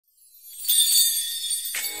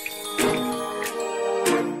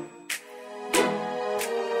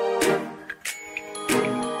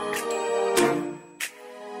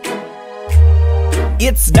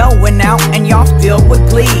It's snowing out and y'all filled with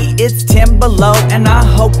glee. It's 10 below and I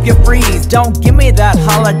hope you freeze. Don't give me that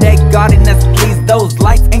holiday gaudiness, please. Those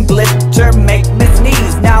lights and glitter make me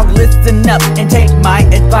sneeze. Now listen up and take my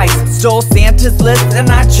advice. Stole Santa's list and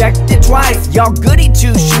I checked it twice. Y'all goody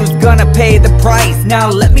two-shoes gonna pay the price. Now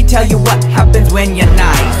let me tell you what happens when you're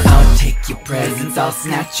nice. I'll take your presents, I'll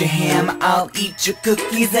snatch your ham, I'll eat your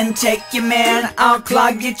cookies and take your man. I'll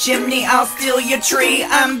clog your chimney, I'll steal your tree.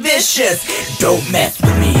 I'm vicious, don't mess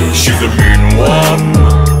with me. She's a mean one,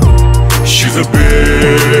 she's a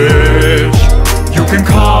bitch. You can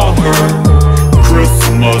call her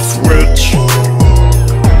Christmas witch.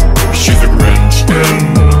 She's a Grinch in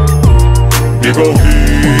big ol'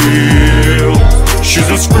 heels. She's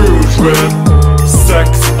a Scrooge with sex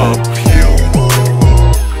appeal.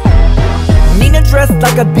 Nina dressed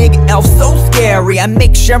like a big elf, so scary. I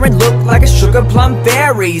make Sharon look like a sugar plum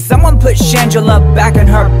fairy. Someone put Shangela back in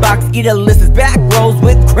her box. Eat Alyssa's back rolls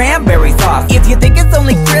with cranberry sauce. If you think it's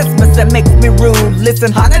only Christmas that makes me rude,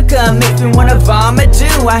 listen, Hanukkah makes me wanna vomit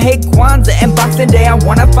too. I hate Kwanzaa and Boxing Day, I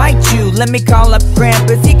wanna fight you. Let me call up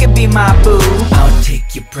Krampus, he can be my boo. I'll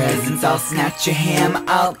take your presents, I'll snatch your ham,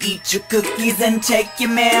 I'll eat your cookies and take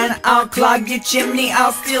your man. I'll clog your chimney,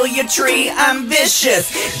 I'll steal your tree. I'm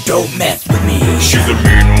vicious, don't mess with me. She's a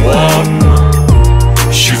mean one,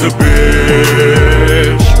 she's a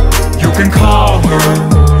bitch. You can call her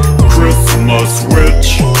Christmas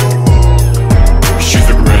witch. She's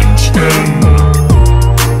a Grinch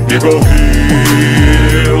in big ol'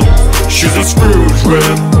 heels. She's a Scrooge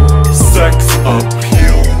with sex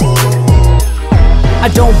appeal. I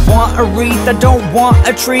don't want a wreath, I don't want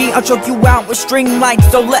a tree. I'll choke you out with string lights,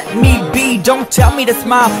 so let me be. Don't tell me to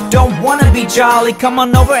smile, don't wanna be jolly. Come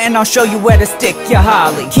on over and I'll show you where to stick your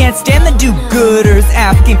holly. Can't stand the do-gooders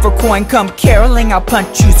asking for coin. Come caroling, I'll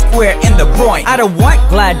punch you square in the groin. I don't want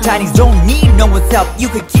glad tidings, don't need no one's help. You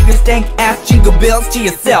can keep your stank ass jingle bells to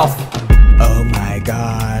yourself. Oh my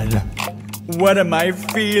god, what am I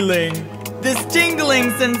feeling? This tingling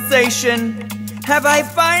sensation. Have I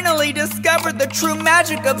finally discovered the true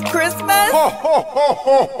magic of Christmas?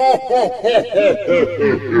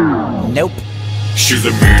 Nope. She's a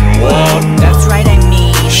mean one, That's right, I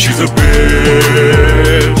mean. she's a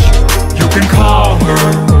bitch. You can call her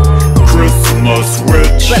Christmas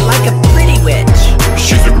witch. But like a pretty witch.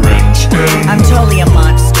 She's a Grinch in I'm totally a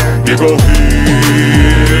monster. big ol'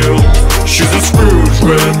 heels. She's a Scrooge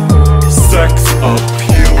with sex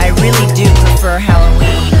appeal. I really do prefer Halloween.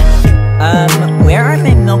 Where are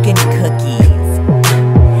my milk and cookies?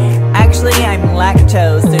 Actually, I'm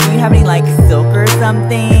lactose, so do you have any, like, silk or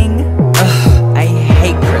something? Ugh, I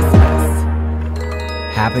hate Christmas.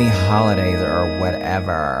 Happy holidays or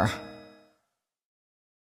whatever.